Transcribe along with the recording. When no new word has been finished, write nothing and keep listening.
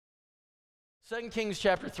2 Kings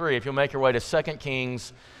chapter 3, if you'll make your way to 2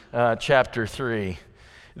 Kings chapter 3.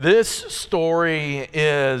 This story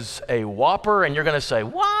is a whopper, and you're going to say,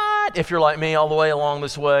 what? If you're like me all the way along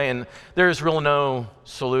this way, and there's really no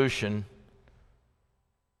solution.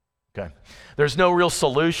 Okay. There's no real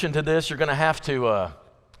solution to this. You're going to have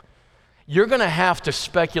to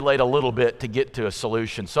speculate a little bit to get to a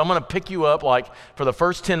solution. So I'm going to pick you up for the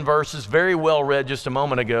first 10 verses, very well read just a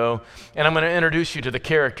moment ago, and I'm going to introduce you to the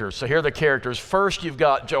characters. So here are the characters. First, you've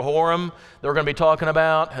got Jehoram that we're going to be talking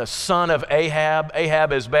about, a son of Ahab.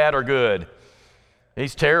 Ahab is bad or good?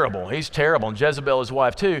 He's terrible. And Jezebel, his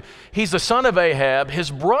wife, too. He's the son of Ahab. His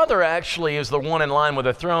brother actually is the one in line with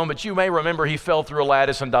the throne, but you may remember he fell through a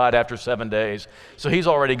lattice and died after 7 days. So he's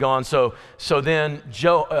already gone. So then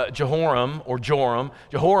Jehoram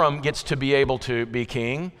gets to be able to be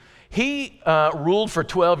king. He ruled for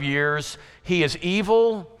 12 years. He is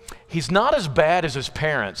evil. He's not as bad as his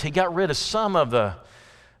parents. He got rid of some of the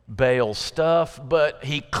Baal stuff, but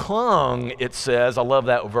he clung, it says, I love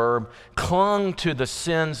that verb, clung to the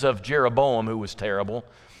sins of Jeroboam, who was terrible.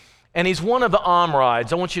 And he's one of the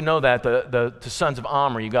Omrides. I want you to know that, the sons of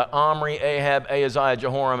Omri. You got Omri, Ahab, Ahaziah,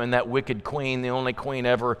 Jehoram, and that wicked queen, the only queen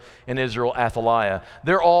ever in Israel, Athaliah.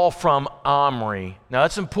 They're all from Omri. Now,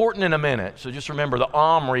 that's important in a minute, so just remember the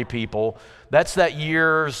Omri people. That's the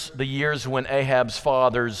years when Ahab's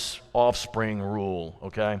father's offspring rule,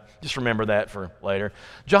 okay? Just remember that for later.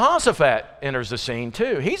 Jehoshaphat enters the scene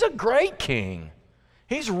too. He's a great king.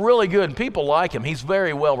 He's really good, and people like him. He's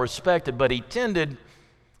very well respected, but he tended,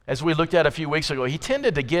 as we looked at a few weeks ago, he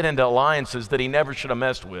tended to get into alliances that he never should have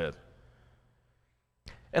messed with.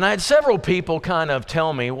 And I had several people kind of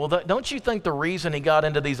tell me, well, don't you think the reason he got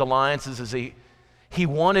into these alliances is he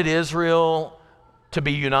wanted Israel to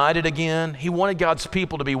be united again? He wanted God's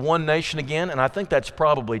people to be one nation again, and I think that's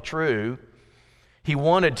probably true. He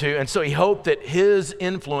wanted to, and so he hoped that his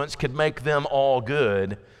influence could make them all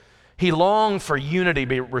good. He longed for unity to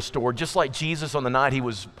be restored, just like Jesus on the night he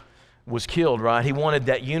was killed, right? He wanted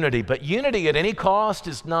that unity, but unity at any cost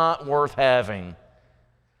is not worth having.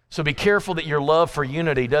 So be careful that your love for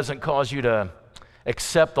unity doesn't cause you to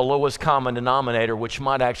accept the lowest common denominator, which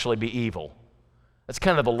might actually be evil. That's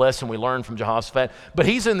kind of the lesson we learned from Jehoshaphat. But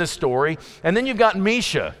he's in this story. And then you've got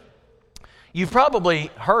Misha. You've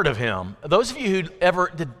probably heard of him. Those of you who ever,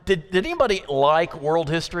 did anybody like world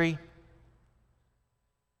history?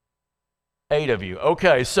 8 of you.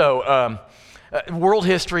 Okay, so world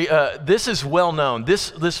history, this is well known.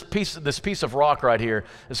 This piece of rock right here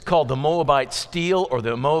is called the Moabite steel or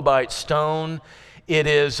the Moabite stone. It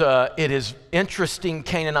is interesting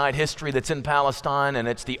Canaanite history that's in Palestine, and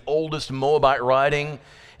it's the oldest Moabite writing.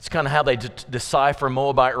 It's kind of how they decipher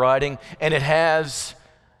Moabite writing, and it has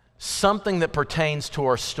something that pertains to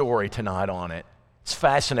our story tonight on it. It's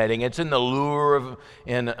fascinating. It's in the Louvre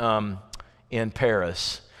in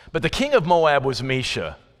Paris. But the king of Moab was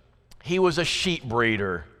Misha. He was a sheep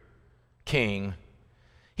breeder king.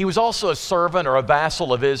 He was also a servant or a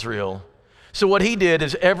vassal of Israel. So what he did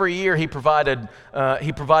is every year he provided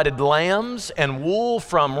lambs and wool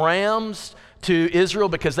from rams to Israel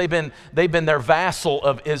because they've been their vassal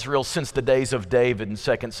of Israel since the days of David in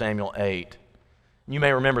 2 Samuel 8. You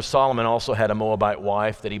may remember Solomon also had a Moabite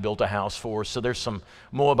wife that he built a house for, so there's some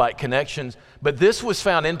Moabite connections. But this was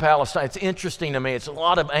found in Palestine. It's interesting to me. It's a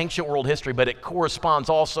lot of ancient world history, but it corresponds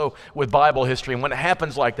also with Bible history. And when it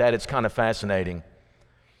happens like that, it's kind of fascinating.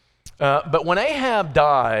 But when Ahab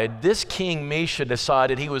died, this king Misha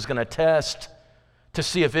decided he was going to test to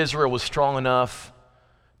see if Israel was strong enough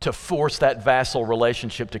to force that vassal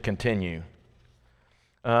relationship to continue.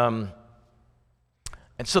 And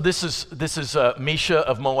so this is Misha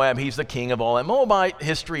of Moab. He's the king of all that. Moabite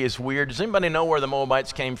history is weird. Does anybody know where the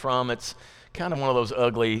Moabites came from? It's kind of one of those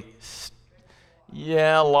ugly.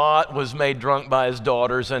 Lot was made drunk by his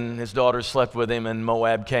daughters, and his daughters slept with him, and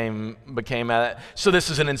Moab became that. So this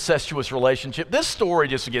is an incestuous relationship. This story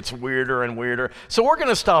just gets weirder and weirder. So we're going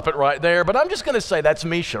to stop it right there, but I'm just going to say that's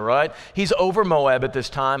Misha, right? He's over Moab at this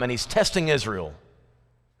time, and he's testing Israel.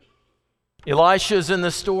 Elisha's in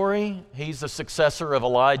this story. He's the successor of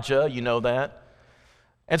Elijah. You know that.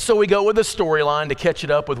 And so we go with the storyline to catch it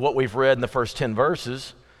up with what we've read in the first 10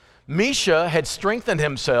 verses. Misha had strengthened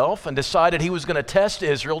himself and decided he was going to test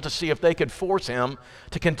Israel to see if they could force him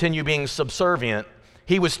to continue being subservient.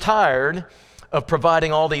 He was tired of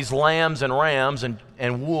providing all these lambs and rams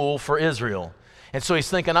and wool for Israel. And so he's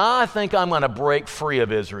thinking, I think I'm going to break free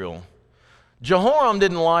of Israel. Jehoram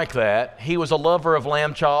didn't like that. He was a lover of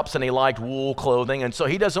lamb chops and he liked wool clothing, and so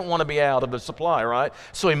he doesn't want to be out of the supply, right?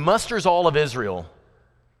 So he musters all of Israel.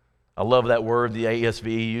 I love that word the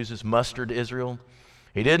ASV uses, mustered Israel.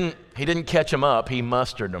 He didn't catch them up, he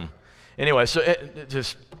mustered them. Anyway, so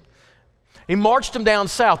he marched them down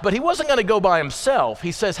south, but he wasn't going to go by himself.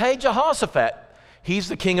 He says, hey, Jehoshaphat, he's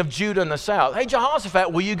the king of Judah in the south. Hey,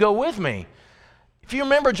 Jehoshaphat, will you go with me? If you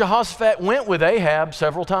remember, Jehoshaphat went with Ahab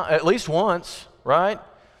several times, at least once, right?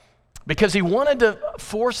 Because he wanted to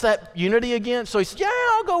force that unity again. So he said, yeah,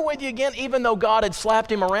 I'll go with you again, even though God had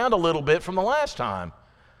slapped him around a little bit from the last time.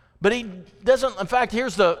 But he doesn't, in fact,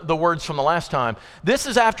 here's the words from the last time. This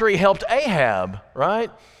is after he helped Ahab,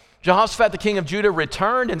 right? Jehoshaphat, the king of Judah,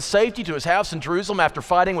 returned in safety to his house in Jerusalem after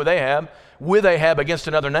fighting with Ahab against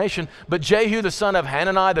another nation. But Jehu, the son of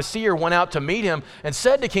Hanani the seer, went out to meet him and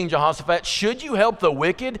said to King Jehoshaphat, should you help the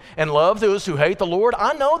wicked and love those who hate the Lord?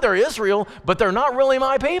 I know they're Israel, but they're not really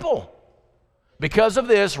my people. Because of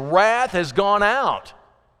this, wrath has gone out.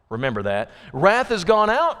 Remember that. Wrath has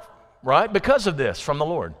gone out, right? Because of this from the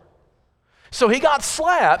Lord. So he got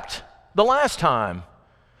slapped the last time.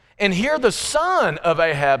 And here the son of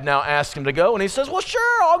Ahab now asked him to go, and he says, well,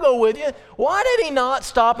 sure, I'll go with you. Why did he not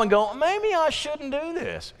stop and go, maybe I shouldn't do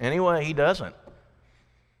this? Anyway, he doesn't.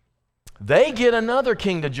 They get another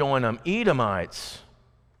king to join them, Edomites.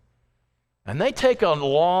 And they take a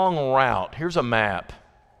long route. Here's a map.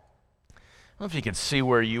 I don't know if you can see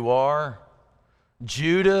where you are.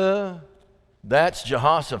 Judah, that's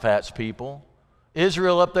Jehoshaphat's people.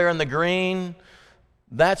 Israel up there in the green,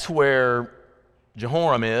 that's where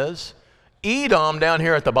Jehoram is. Edom down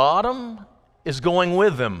here at the bottom is going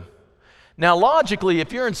with them. Now logically,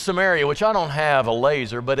 if you're in Samaria, which I don't have a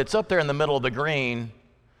laser, but it's up there in the middle of the green,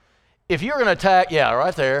 if you're going to attack, yeah,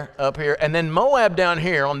 right there, up here, and then Moab down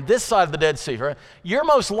here on this side of the Dead Sea, right? Your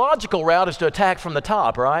most logical route is to attack from the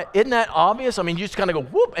top, right? Isn't that obvious? I mean, you just kind of go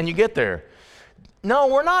whoop and you get there. No,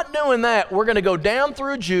 we're not doing that. We're going to go down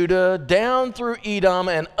through Judah, down through Edom,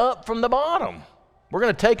 and up from the bottom. We're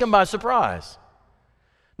going to take them by surprise.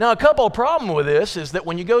 Now, a couple of problems with this is that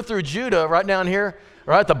when you go through Judah, right down here,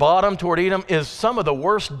 right at the bottom toward Edom, is some of the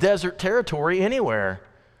worst desert territory anywhere.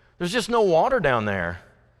 There's just no water down there.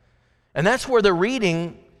 And that's where the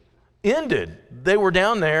reading ended. They were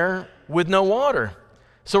down there with no water.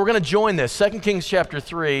 So we're going to join this. 2 Kings chapter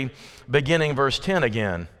 3, beginning verse 10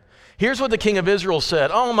 again. Here's what the king of Israel said.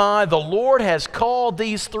 Oh my, the Lord has called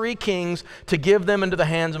these three kings to give them into the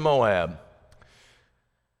hands of Moab.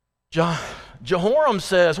 Jehoram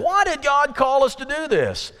says, why did God call us to do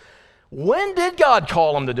this? When did God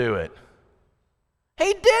call him to do it?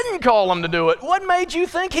 He didn't call him to do it. What made you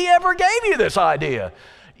think he ever gave you this idea?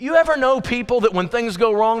 You ever know people that when things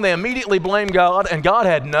go wrong, they immediately blame God and God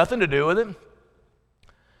had nothing to do with it?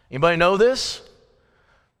 Anybody know this?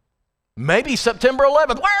 Maybe September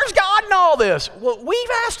 11th. Where's God in all this? Well, we've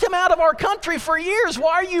asked him out of our country for years.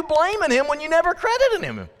 Why are you blaming him when you never credited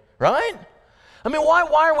him? Right? I mean, why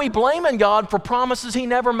are we blaming God for promises he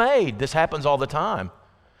never made? This happens all the time.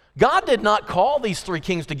 God did not call these three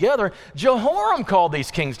kings together. Jehoram called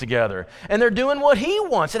these kings together. And they're doing what he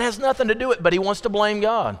wants. It has nothing to do with it, but he wants to blame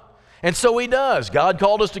God. And so he does. God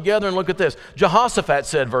called us together, and look at this. Jehoshaphat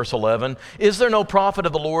said, verse 11, is there no prophet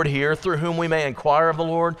of the Lord here through whom we may inquire of the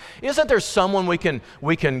Lord? Isn't there someone we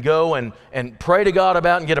can go and pray to God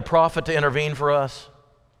about and get a prophet to intervene for us?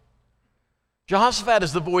 Jehoshaphat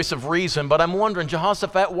is the voice of reason, but I'm wondering,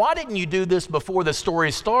 Jehoshaphat, why didn't you do this before the story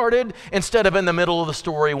started instead of in the middle of the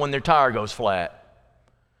story when their tire goes flat?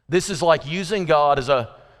 This is like using God as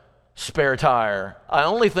a spare tire. I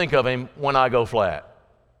only think of him when I go flat.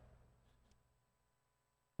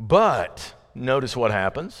 But notice what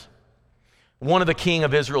happens. One of the king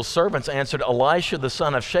of Israel's servants answered, Elisha, the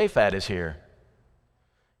son of Shaphat, is here.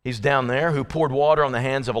 He's down there who poured water on the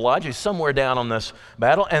hands of Elijah. He's somewhere down on this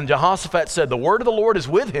battle. And Jehoshaphat said, the word of the Lord is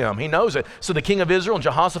with him. He knows it. So the king of Israel and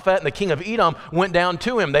Jehoshaphat and the king of Edom went down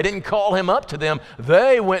to him. They didn't call him up to them.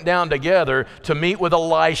 They went down together to meet with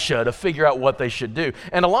Elisha to figure out what they should do.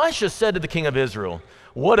 And Elisha said to the king of Israel,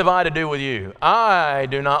 what have I to do with you? I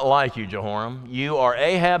do not like you, Jehoram. You are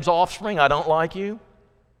Ahab's offspring. I don't like you.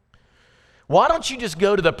 Why don't you just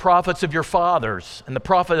go to the prophets of your fathers and the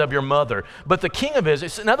prophet of your mother? But the king of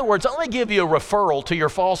Israel, in other words, I'll only give you a referral to your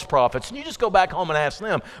false prophets, and you just go back home and ask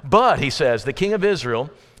them. But, he says, the king of Israel,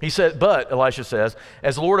 he said, but, Elisha says,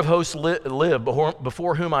 as the Lord of hosts live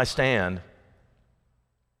before whom I stand,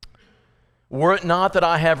 were it not that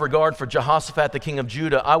I have regard for Jehoshaphat, the king of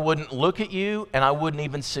Judah, I wouldn't look at you and I wouldn't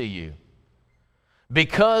even see you.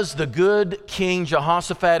 Because the good King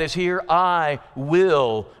Jehoshaphat is here, I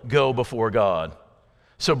will go before God.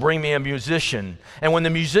 So bring me a musician. And when the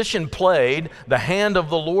musician played, the hand of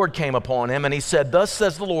the Lord came upon him, and he said, thus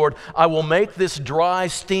says the Lord, I will make this dry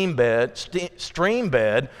stream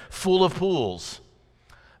bed full of pools.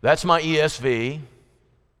 That's my ESV.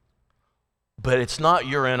 But it's not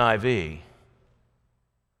your NIV.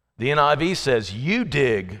 The NIV says, you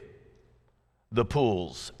dig the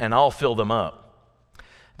pools and I'll fill them up.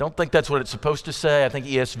 Don't think that's what it's supposed to say. I think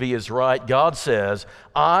ESV is right. God says,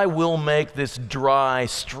 I will make this dry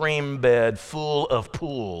stream bed full of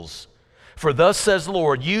pools. For thus says the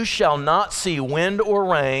Lord, you shall not see wind or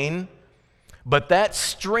rain, but that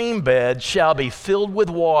stream bed shall be filled with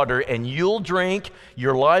water, and you'll drink,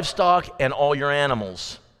 your livestock, and all your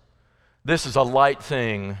animals. This is a light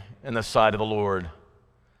thing in the sight of the Lord.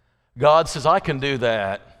 God says, I can do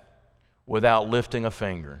that without lifting a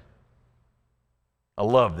finger. I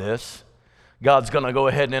love this. God's going to go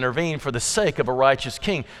ahead and intervene for the sake of a righteous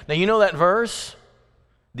king. Now, you know that verse?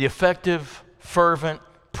 The effective, fervent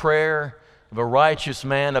prayer of a righteous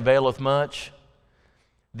man availeth much.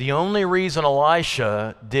 The only reason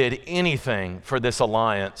Elisha did anything for this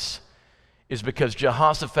alliance is because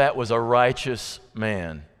Jehoshaphat was a righteous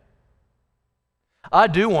man. I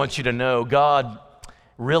do want you to know God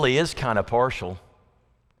really is kind of partial.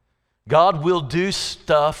 God will do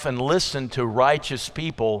stuff and listen to righteous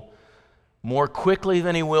people more quickly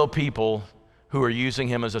than he will people who are using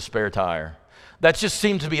him as a spare tire. That just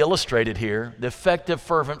seems to be illustrated here, the effective,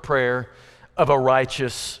 fervent prayer of a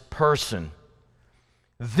righteous person.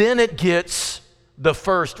 Then it gets the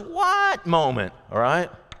first what moment, all right?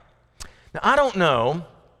 Now, I don't know.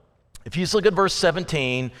 If you just look at verse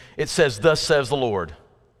 17, it says, thus says the Lord.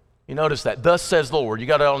 You notice that, thus says the Lord. You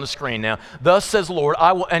got it on the screen now. Thus says the Lord,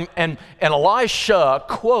 I will, and Elisha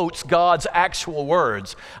quotes God's actual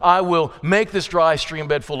words. I will make this dry stream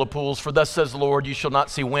bed full of pools, for thus says the Lord, you shall not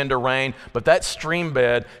see wind or rain, but that stream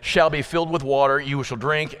bed shall be filled with water, you shall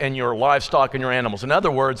drink, and your livestock and your animals. In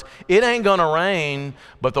other words, it ain't gonna rain,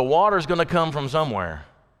 but the water's gonna come from somewhere.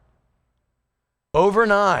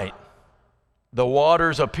 Overnight, the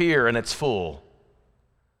waters appear and it's full.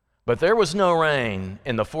 But there was no rain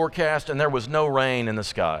in the forecast, and there was no rain in the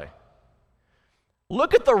sky.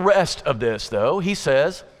 Look at the rest of this, though. He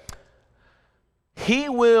says, he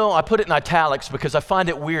will, I put it in italics because I find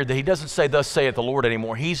it weird that he doesn't say, thus saith the Lord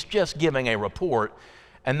anymore. He's just giving a report,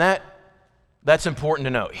 and that's important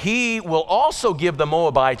to know. He will also give the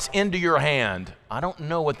Moabites into your hand. I don't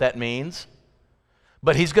know what that means,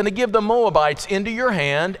 but he's going to give the Moabites into your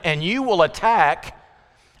hand, and you will attack.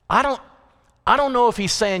 I don't know if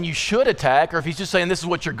he's saying you should attack or if he's just saying this is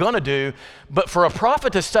what you're going to do, but for a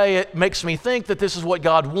prophet to say it makes me think that this is what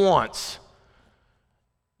God wants.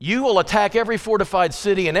 You will attack every fortified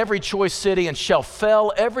city and every choice city and shall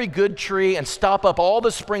fell every good tree and stop up all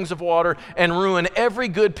the springs of water and ruin every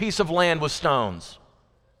good piece of land with stones.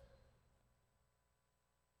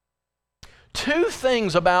 Two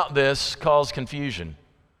things about this cause confusion.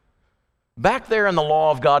 Back there in the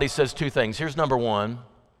law of God, he says two things. Here's number one.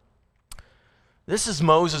 This is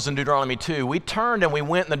Moses in Deuteronomy 2. We turned and we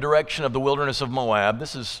went in the direction of the wilderness of Moab.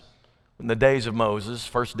 This is in the days of Moses,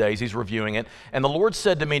 first days, he's reviewing it. And the Lord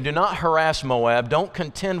said to me, do not harass Moab, don't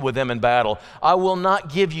contend with them in battle. I will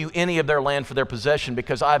not give you any of their land for their possession,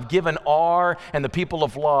 because I've given Ar and the people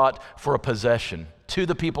of Lot for a possession, to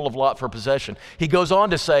the people of Lot for possession. He goes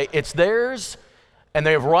on to say, it's theirs, and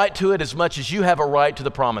they have right to it as much as you have a right to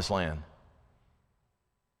the promised land.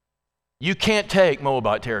 You can't take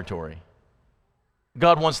Moabite territory.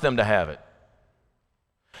 God wants them to have it.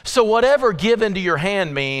 So whatever give into your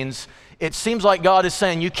hand means, it seems like God is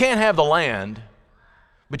saying you can't have the land,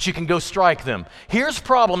 but you can go strike them. Here's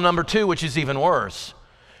problem number two, which is even worse.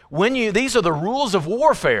 These are the rules of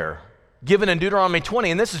warfare given in Deuteronomy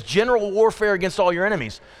 20, and this is general warfare against all your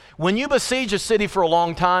enemies. When you besiege a city for a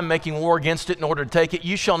long time, making war against it in order to take it,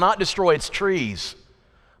 you shall not destroy its trees.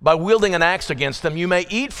 By wielding an axe against them, you may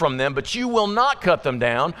eat from them, but you will not cut them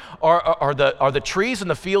down. Are the trees in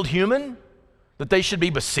the field human, that they should be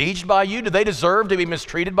besieged by you? Do they deserve to be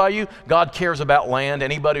mistreated by you? God cares about land.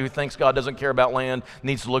 Anybody who thinks God doesn't care about land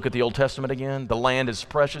needs to look at the Old Testament again. The land is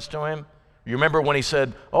precious to him. You remember when he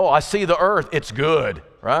said, oh, I see the earth, it's good,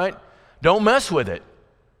 right? Don't mess with it.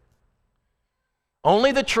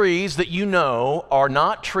 Only the trees that you know are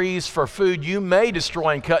not trees for food you may destroy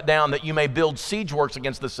and cut down, that you may build siege works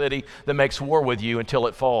against the city that makes war with you until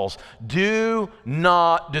it falls. Do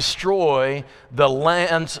not destroy the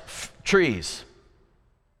land's trees.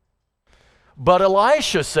 But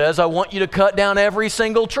Elisha says, I want you to cut down every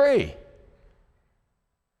single tree.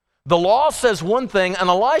 The law says one thing, and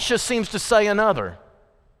Elisha seems to say another.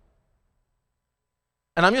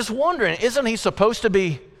 And I'm just wondering, isn't he supposed to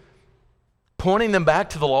be pointing them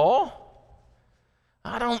back to the law?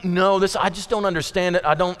 I don't know this. I just don't understand it.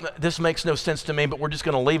 This makes no sense to me, but we're just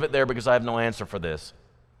going to leave it there because I have no answer for this.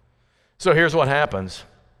 So here's what happens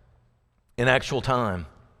in actual time.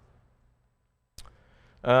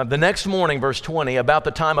 The next morning, verse 20, about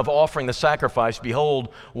the time of offering the sacrifice,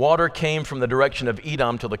 behold, water came from the direction of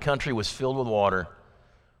Edom till the country was filled with water.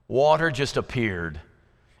 Water just appeared.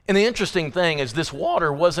 And the interesting thing is this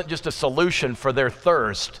water wasn't just a solution for their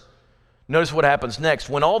thirst. Notice what happens next.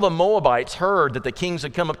 When all the Moabites heard that the kings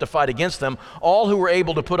had come up to fight against them, all who were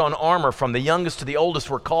able to put on armor, from the youngest to the oldest,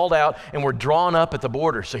 were called out and were drawn up at the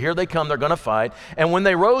border. So here they come, they're going to fight. And when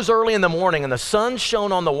they rose early in the morning and the sun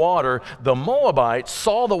shone on the water, the Moabites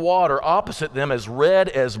saw the water opposite them as red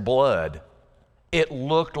as blood. It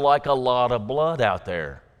looked like a lot of blood out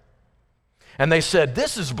there. And they said,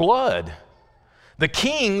 "This is blood. The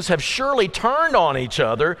kings have surely turned on each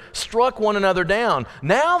other, struck one another down.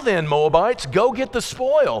 Now then, Moabites, go get the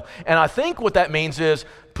spoil." And I think what that means is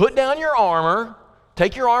put down your armor,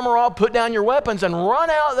 take your armor off, put down your weapons, and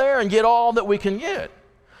run out there and get all that we can get.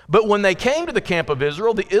 But when they came to the camp of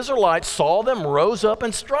Israel, the Israelites saw them, rose up,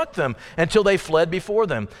 and struck them until they fled before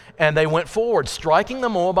them. And they went forward, striking the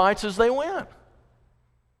Moabites as they went.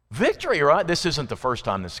 Victory, right? This isn't the first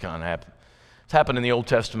time this kind of happened. It's happened in the Old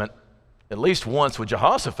Testament at least once with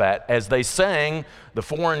Jehoshaphat. As they sang, the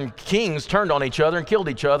foreign kings turned on each other and killed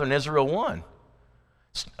each other, and Israel won.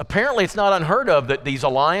 Apparently, it's not unheard of that these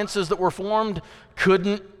alliances that were formed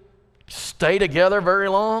couldn't stay together very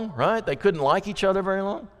long, right? They couldn't like each other very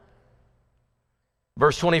long.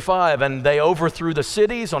 Verse 25, and they overthrew the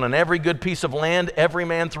cities on every good piece of land. Every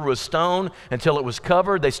man threw a stone until it was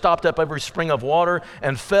covered. They stopped up every spring of water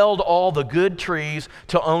and felled all the good trees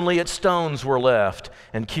till only its stones were left.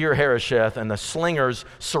 And Kir Hareseth and the slingers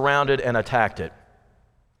surrounded and attacked it.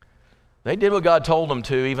 They did what God told them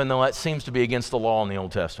to, even though that seems to be against the law in the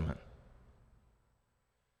Old Testament.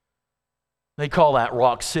 They call that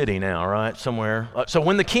Rock City now, right? Somewhere. So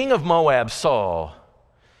when the king of Moab saw,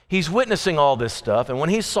 he's witnessing all this stuff, and when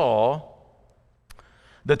he saw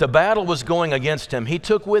that the battle was going against him, he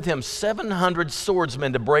took with him 700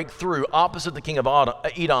 swordsmen to break through opposite the king of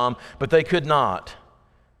Edom, but they could not.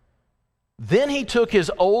 Then he took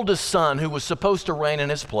his oldest son, who was supposed to reign in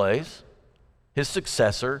his place, his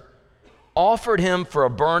successor, offered him for a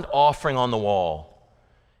burnt offering on the wall.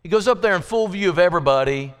 He goes up there in full view of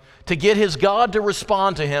everybody. To get his God to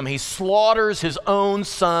respond to him, he slaughters his own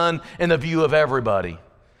son in the view of everybody.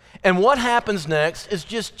 And what happens next is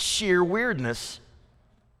just sheer weirdness.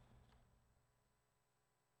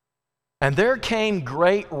 And there came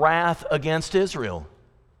great wrath against Israel.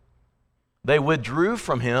 They withdrew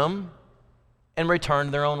from him and returned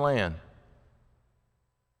to their own land.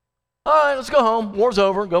 All right, let's go home. War's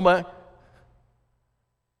over. Go back.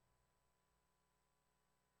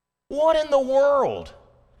 What in the world?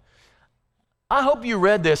 I hope you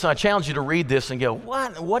read this, and I challenge you to read this and go,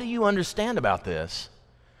 what do you understand about this?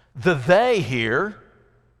 The they here,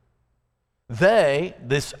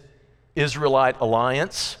 this Israelite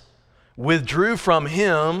alliance, withdrew from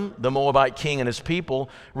him, the Moabite king and his people,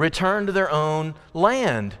 returned to their own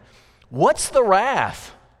land. What's the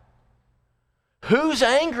wrath? Who's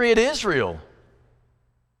angry at Israel?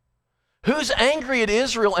 Who's angry at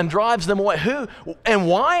Israel and drives them away? Who and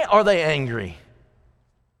why are they angry?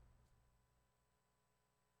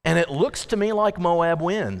 And it looks to me like Moab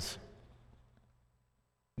wins.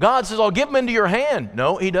 God says, I'll give them into your hand.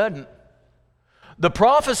 No, he doesn't. The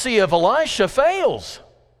prophecy of Elisha fails.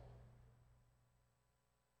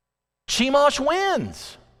 Chemosh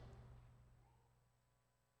wins.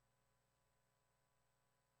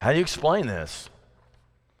 How do you explain this?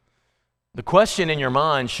 The question in your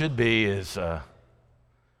mind should be is,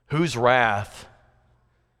 whose wrath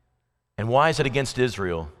and why is it against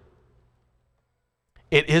Israel?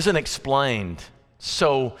 It isn't explained.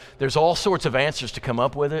 So there's all sorts of answers to come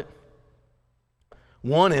up with it.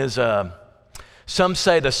 One is, some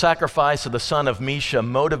say the sacrifice of the son of Mesha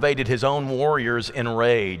motivated his own warriors in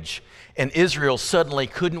rage, and Israel suddenly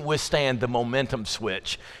couldn't withstand the momentum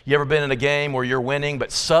switch. You ever been in a game where you're winning,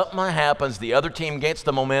 but something happens, the other team gets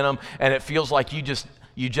the momentum, and it feels like you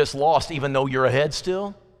just lost even though you're ahead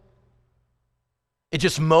still? It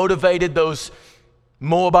just motivated those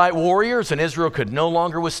Moabite warriors, and Israel could no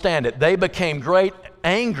longer withstand it. They became great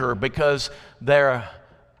anger because their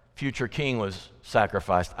future king was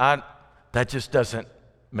sacrificed. That just doesn't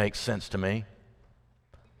make sense to me.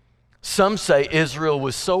 Some say Israel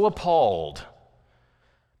was so appalled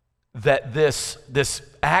that this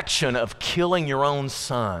action of killing your own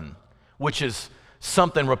son, which is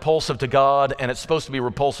something repulsive to God, and it's supposed to be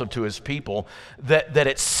repulsive to his people, that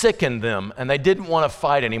it sickened them, and they didn't want to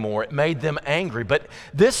fight anymore. It made them angry. But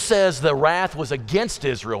this says the wrath was against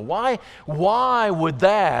Israel. Why would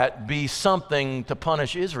that be something to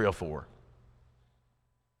punish Israel for?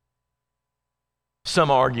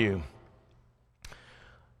 Some argue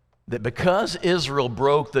that because Israel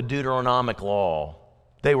broke the Deuteronomic law,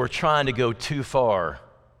 they were trying to go too far.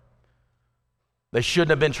 They shouldn't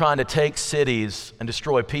have been trying to take cities and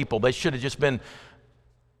destroy people. They should have just been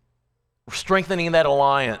strengthening that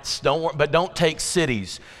alliance. But don't take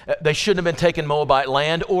cities. They shouldn't have been taking Moabite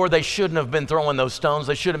land, or they shouldn't have been throwing those stones.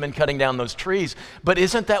 They should have been cutting down those trees. But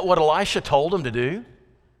isn't that what Elisha told them to do?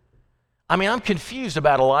 I mean, I'm confused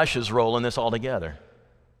about Elisha's role in this altogether.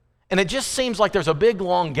 And it just seems like there's a big,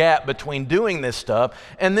 long gap between doing this stuff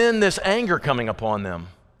and then this anger coming upon them.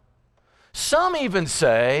 Some even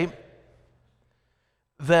say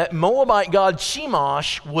that Moabite god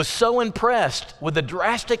Chemosh was so impressed with the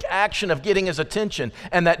drastic action of getting his attention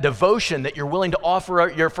and that devotion that you're willing to offer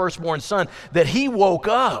out your firstborn son, that he woke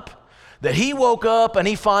up and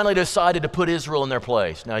he finally decided to put Israel in their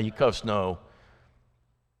place. Now, you folks know,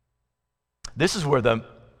 this is where the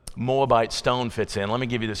Moabite stone fits in. Let me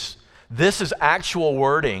give you this. This is actual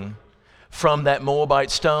wording from that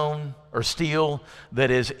Moabite stone or steel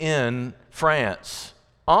that is in France.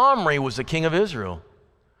 Omri was the king of Israel.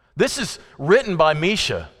 This is written by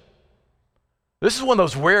Misha. This is one of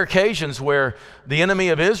those rare occasions where the enemy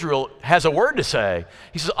of Israel has a word to say.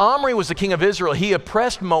 He says, Omri was the king of Israel. He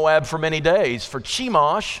oppressed Moab for many days. For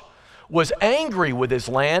Chemosh was angry with his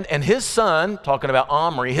land, and his son, talking about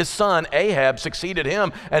Omri, his son Ahab succeeded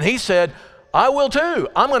him, and he said, I will too.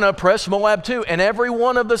 I'm going to oppress Moab too. And every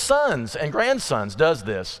one of the sons and grandsons does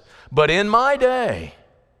this. But in my day,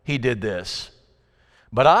 he did this.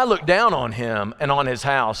 But I looked down on him and on his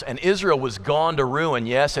house, and Israel was gone to ruin.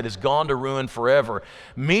 Yes, it has gone to ruin forever.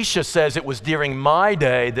 Misha says it was during my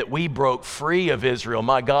day that we broke free of Israel.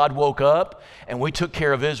 My God woke up, and we took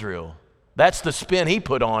care of Israel. That's the spin he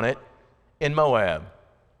put on it in Moab.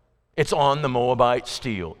 It's on the Moabite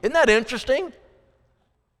steel. Isn't that interesting?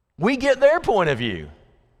 We get their point of view.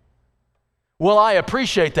 Well, I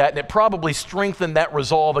appreciate that, and it probably strengthened that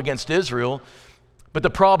resolve against Israel. But the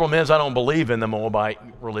problem is I don't believe in the Moabite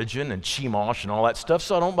religion and Chemosh and all that stuff,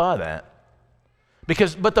 so I don't buy that.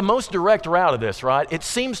 But the most direct route of this, right, it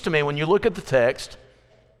seems to me when you look at the text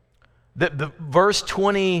that the verse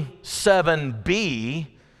 27b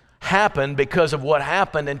happened because of what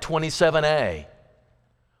happened in 27a.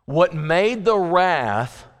 What made the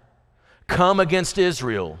wrath come against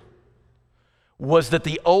Israel was that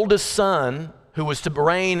the oldest son, who was to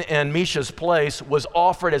reign in Misha's place, was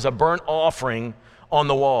offered as a burnt offering on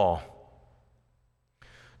the wall.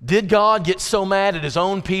 Did God get so mad at his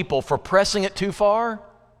own people for pressing it too far?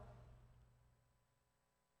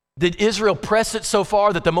 Did Israel press it so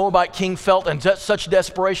far that the Moabite king felt in such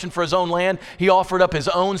desperation for his own land, he offered up his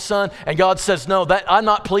own son, and God says, no, I'm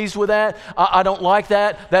not pleased with that. I don't like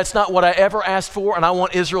that. That's not what I ever asked for, and I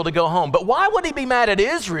want Israel to go home. But why would he be mad at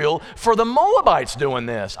Israel for the Moabites doing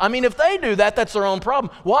this? I mean, if they do that, that's their own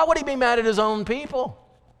problem. Why would he be mad at his own people?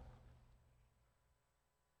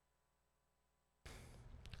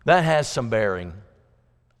 That has some bearing,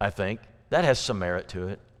 I think. That has some merit to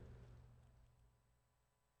it.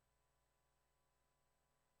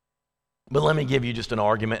 But let me give you just an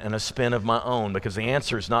argument and a spin of my own, because the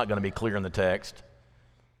answer is not going to be clear in the text.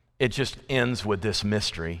 It just ends with this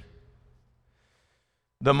mystery.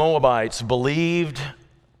 The Moabites believed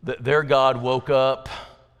that their God woke up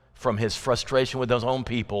from his frustration with his own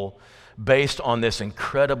people based on this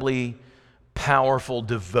incredibly powerful,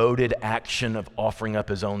 devoted action of offering up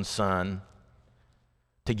his own son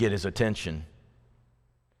to get his attention.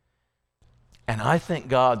 And I think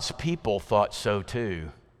God's people thought so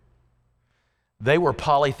too. They were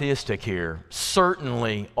polytheistic here.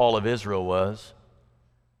 Certainly all of Israel was.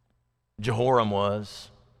 Jehoram was.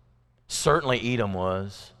 Certainly Edom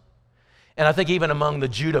was. And I think even among the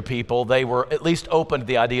Judah people, they were at least open to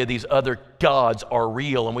the idea these other gods are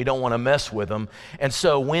real and we don't want to mess with them. And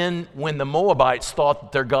so when the Moabites thought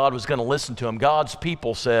that their God was going to listen to them, God's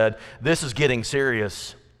people said, this is getting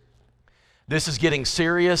serious. This is getting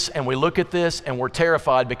serious, and we look at this and we're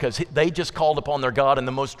terrified because they just called upon their God in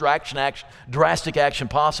the most drastic action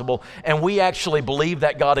possible, and we actually believe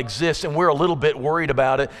that God exists, and we're a little bit worried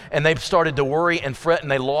about it, and they've started to worry and fret,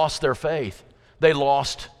 and they lost their faith. They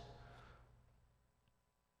lost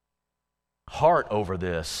heart over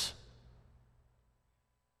this.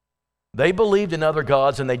 They believed in other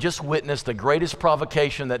gods, and they just witnessed the greatest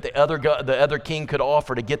provocation that the other king could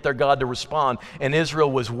offer to get their God to respond, and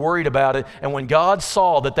Israel was worried about it. And when God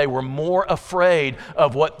saw that they were more afraid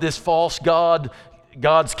of what this false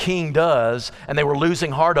God's king does, and they were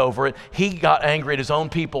losing heart over it, he got angry at his own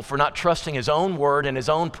people for not trusting his own word and his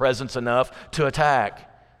own presence enough to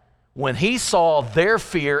attack. When he saw their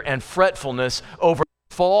fear and fretfulness over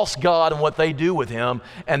false god and what they do with him,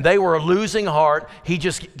 and they were losing heart. He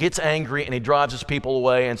just gets angry and he drives his people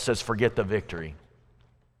away and says, forget the victory.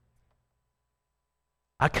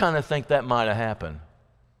 I kind of think that might have happened.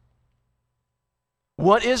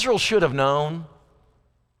 What Israel should have known,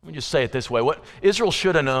 let me just say it this way, what Israel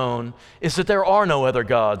should have known is that there are no other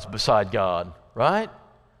gods beside God, right?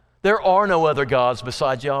 There are no other gods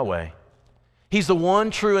besides Yahweh. He's the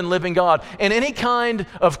one true and living God. And any kind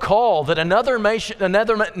of call that another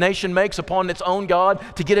nation makes upon its own God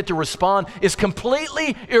to get it to respond is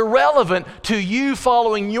completely irrelevant to you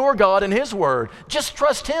following your God and His Word. Just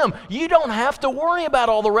trust Him. You don't have to worry about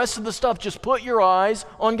all the rest of the stuff. Just put your eyes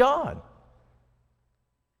on God.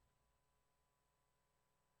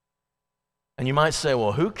 And you might say,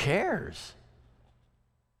 well, who cares?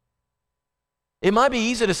 It might be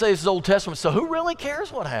easy to say this is Old Testament, so who really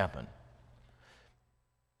cares what happened?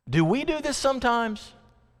 Do we do this sometimes?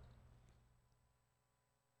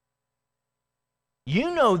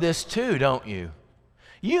 You know this too, don't you?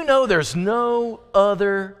 You know there's no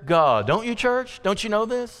other God. Don't you, church? Don't you know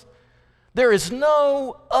this? There is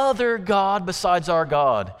no other God besides our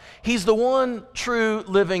God. He's the one true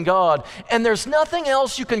living God. And there's nothing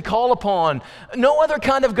else you can call upon, no other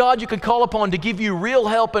kind of God you can call upon to give you real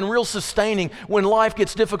help and real sustaining when life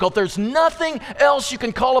gets difficult. There's nothing else you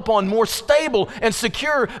can call upon more stable and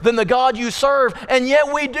secure than the God you serve. And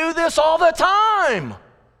yet we do this all the time.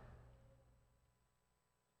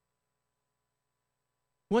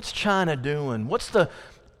 What's China doing?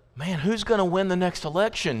 Man, who's going to win the next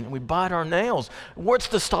election? We bite our nails. What's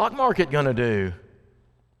the stock market going to do?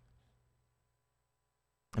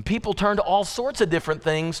 And people turn to all sorts of different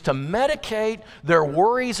things to medicate their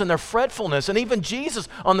worries and their fretfulness. And even Jesus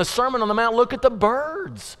on the Sermon on the Mount, look at the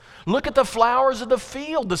birds. Look at the flowers of the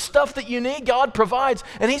field. The stuff that you need, God provides,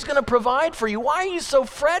 and He's going to provide for you. Why are you so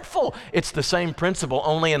fretful? It's the same principle,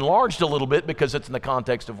 only enlarged a little bit because it's in the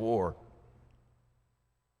context of war.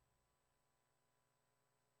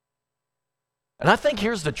 And I think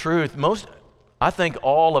here's the truth. I think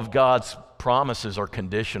all of God's promises are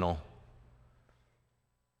conditional.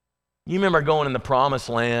 You remember going in the promised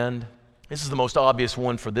land? This is the most obvious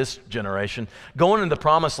one for this generation. Going in the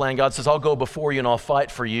promised land, God says, I'll go before you and I'll fight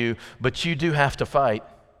for you, but you do have to fight.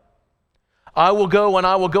 I will go and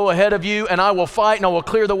I will go ahead of you and I will fight and I will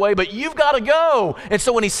clear the way, but you've got to go. And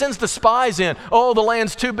so when He sends the spies in, oh, the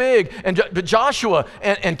land's too big. But Joshua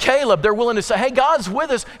and Caleb, they're willing to say, hey, God's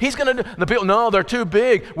with us. He's going to do. The people, no, they're too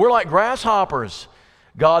big. We're like grasshoppers.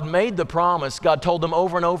 God made the promise. God told them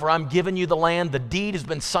over and over, I'm giving you the land. The deed has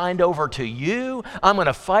been signed over to you. I'm going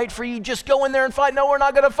to fight for you. Just go in there and fight. No, we're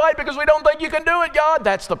not going to fight because we don't think you can do it, God.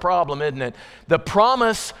 That's the problem, isn't it? The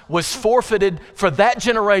promise was forfeited for that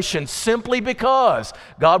generation simply because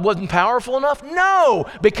God wasn't powerful enough? No,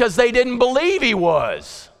 because they didn't believe He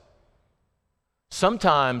was.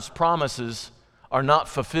 Sometimes promises are not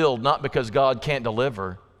fulfilled, not because God can't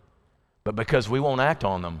deliver, but because we won't act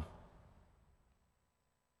on them.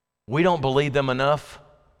 We don't believe them enough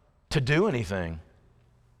to do anything.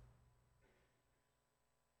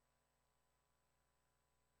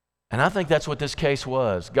 And I think that's what this case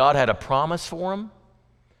was. God had a promise for them.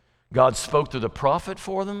 God spoke through the prophet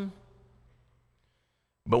for them.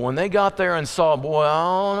 But when they got there and saw, boy,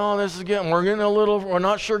 I don't know, we're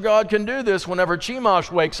not sure God can do this. Whenever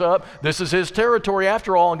Chemosh wakes up, this is his territory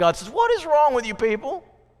after all. And God says, what is wrong with you people?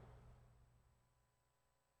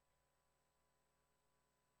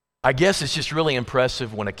 I guess it's just really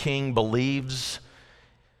impressive when a king believes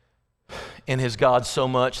in his God so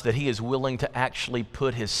much that he is willing to actually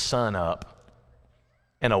put his son up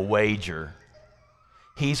in a wager.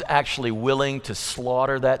 He's actually willing to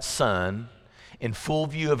slaughter that son in full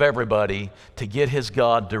view of everybody to get his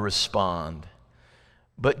God to respond.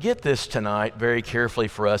 But get this tonight very carefully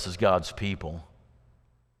for us as God's people.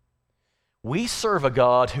 We serve a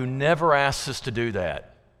God who never asks us to do that.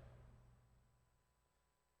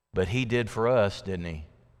 But He did for us, didn't He?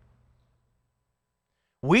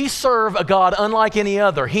 We serve a God unlike any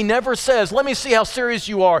other. He never says, let me see how serious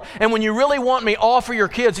you are. And when you really want me, offer your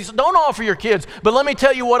kids. He said, don't offer your kids, but let me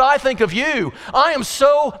tell you what I think of you. I am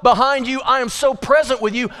so behind you. I am so present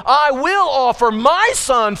with you. I will offer my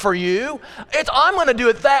son for you. I'm going to do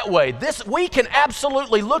it that way. We can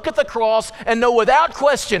absolutely look at the cross and know without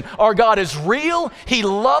question our God is real. He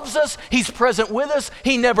loves us. He's present with us.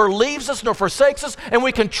 He never leaves us nor forsakes us. And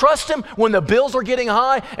we can trust Him when the bills are getting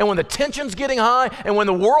high and when the tension's getting high and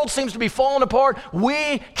when the world seems to be falling apart.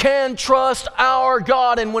 We can trust our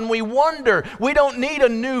God. And when we wonder, we don't need a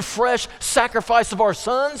new, fresh sacrifice of our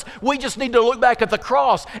sons. We just need to look back at the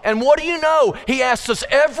cross. And what do you know? He asks us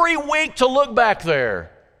every week to look back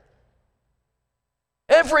there.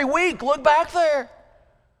 Every week, look back there.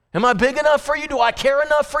 Am I big enough for you? Do I care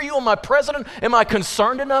enough for you? Am I president? Am I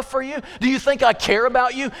concerned enough for you? Do you think I care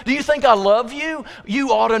about you? Do you think I love you?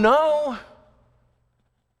 You ought to know.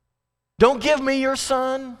 Don't give me your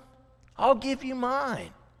son. I'll give you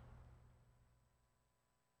mine.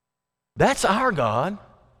 That's our God.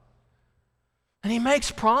 And he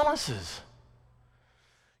makes promises.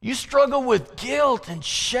 You struggle with guilt and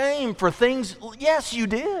shame for things, yes, you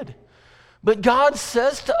did. But God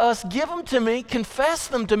says to us, give them to me, confess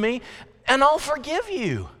them to me, and I'll forgive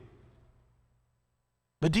you.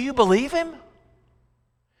 But do you believe him?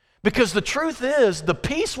 Because the truth is, the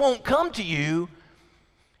peace won't come to you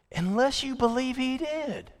unless you believe he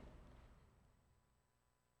did.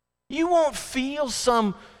 You won't feel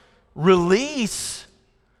some release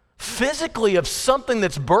physically of something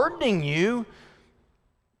that's burdening you.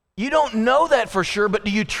 You don't know that for sure, but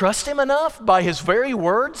do you trust him enough by his very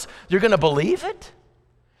words? You're going to believe it?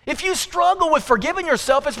 If you struggle with forgiving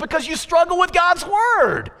yourself, it's because you struggle with God's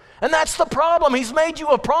word. And that's the problem. He's made you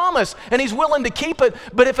a promise, and he's willing to keep it.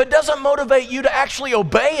 But if it doesn't motivate you to actually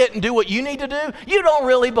obey it and do what you need to do, you don't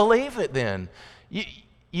really believe it then.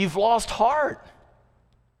 You've lost heart.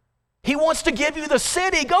 He wants to give you the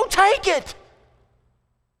city. Go take it.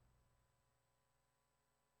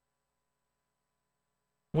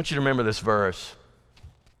 I want you to remember this verse.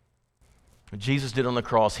 What Jesus did on the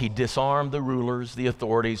cross, he disarmed the rulers, the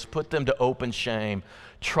authorities, put them to open shame,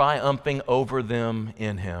 triumphing over them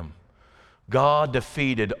in him. God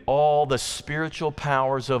defeated all the spiritual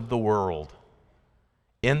powers of the world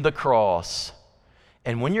in the cross.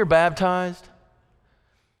 And when you're baptized,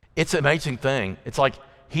 it's an amazing thing. It's like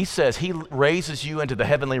he says he raises you into the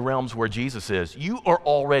heavenly realms where Jesus is. You are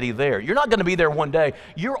already there. You're not going to be there one day.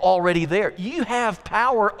 You're already there. You have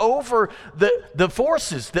power over the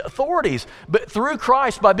forces, the authorities. But through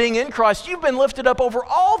Christ, by being in Christ, you've been lifted up over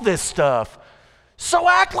all this stuff. So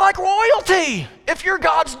act like royalty. If you're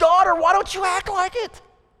God's daughter, why don't you act like it?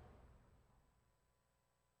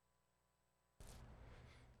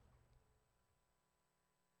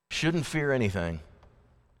 Shouldn't fear anything.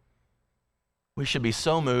 We should be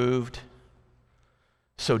so moved,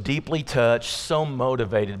 so deeply touched, so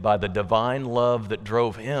motivated by the divine love that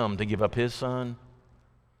drove him to give up his son,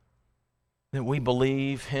 that we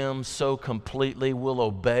believe him so completely, we'll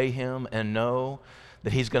obey him and know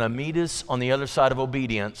that he's going to meet us on the other side of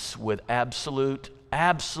obedience with absolute,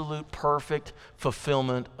 perfect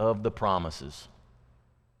fulfillment of the promises.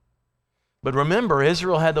 But remember,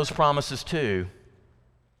 Israel had those promises too.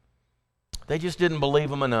 They just didn't believe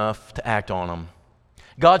them enough to act on them.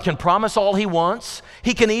 God can promise all he wants.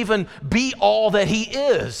 He can even be all that he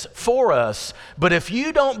is for us. But if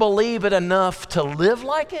you don't believe it enough to live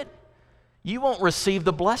like it, you won't receive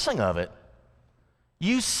the blessing of it.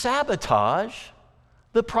 You sabotage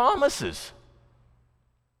the promises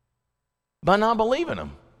by not believing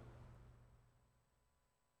them.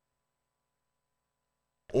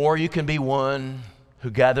 Or you can be one who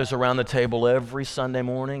gathers around the table every Sunday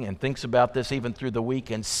morning and thinks about this even through the week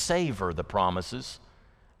and savor the promises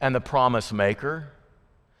and the promise maker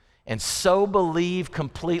and so believe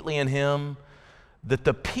completely in him that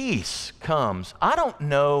the peace comes. I don't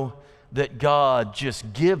know that God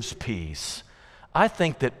just gives peace. I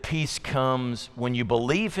think that peace comes when you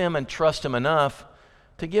believe him and trust him enough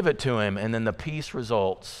to give it to him, and then the peace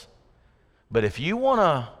results. But if you want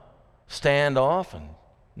to stand off and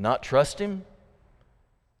not trust him,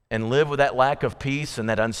 and live with that lack of peace and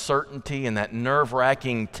that uncertainty and that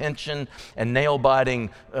nerve-wracking tension and nail-biting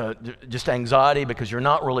just anxiety because you're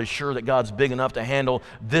not really sure that God's big enough to handle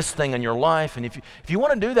this thing in your life. And if you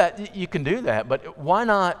want to do that, you can do that. But why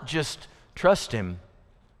not just trust him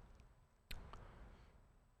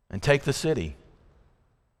and take the city,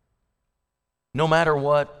 no matter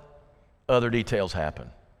what other details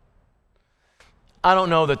happen? I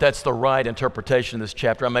don't know that that's the right interpretation of this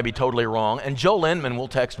chapter. I may be totally wrong. And Joel Inman will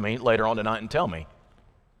text me later on tonight and tell me.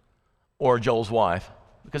 Or Joel's wife,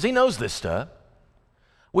 because he knows this stuff.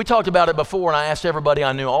 We talked about it before, and I asked everybody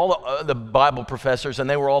I knew, all the Bible professors, and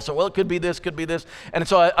they were all saying, well, it could be this, could be this. And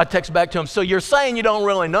so I text back to him, so you're saying you don't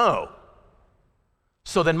really know.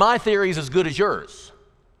 So then my theory is as good as yours.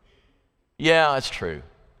 Yeah, that's true.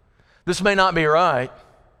 This may not be right,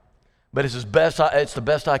 but it's the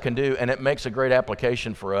best I can do, and it makes a great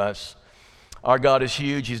application for us. Our God is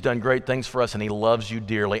huge. He's done great things for us, and he loves you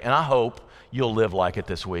dearly. And I hope you'll live like it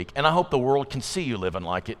this week. And I hope the world can see you living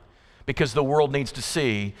like it, because the world needs to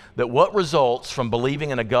see that what results from believing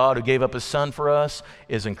in a God who gave up his son for us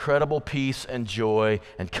is incredible peace and joy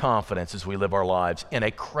and confidence as we live our lives in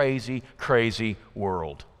a crazy, crazy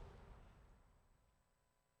world.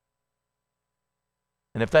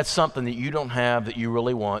 And if that's something that you don't have that you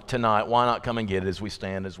really want tonight, why not come and get it as we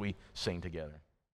stand, as we sing together?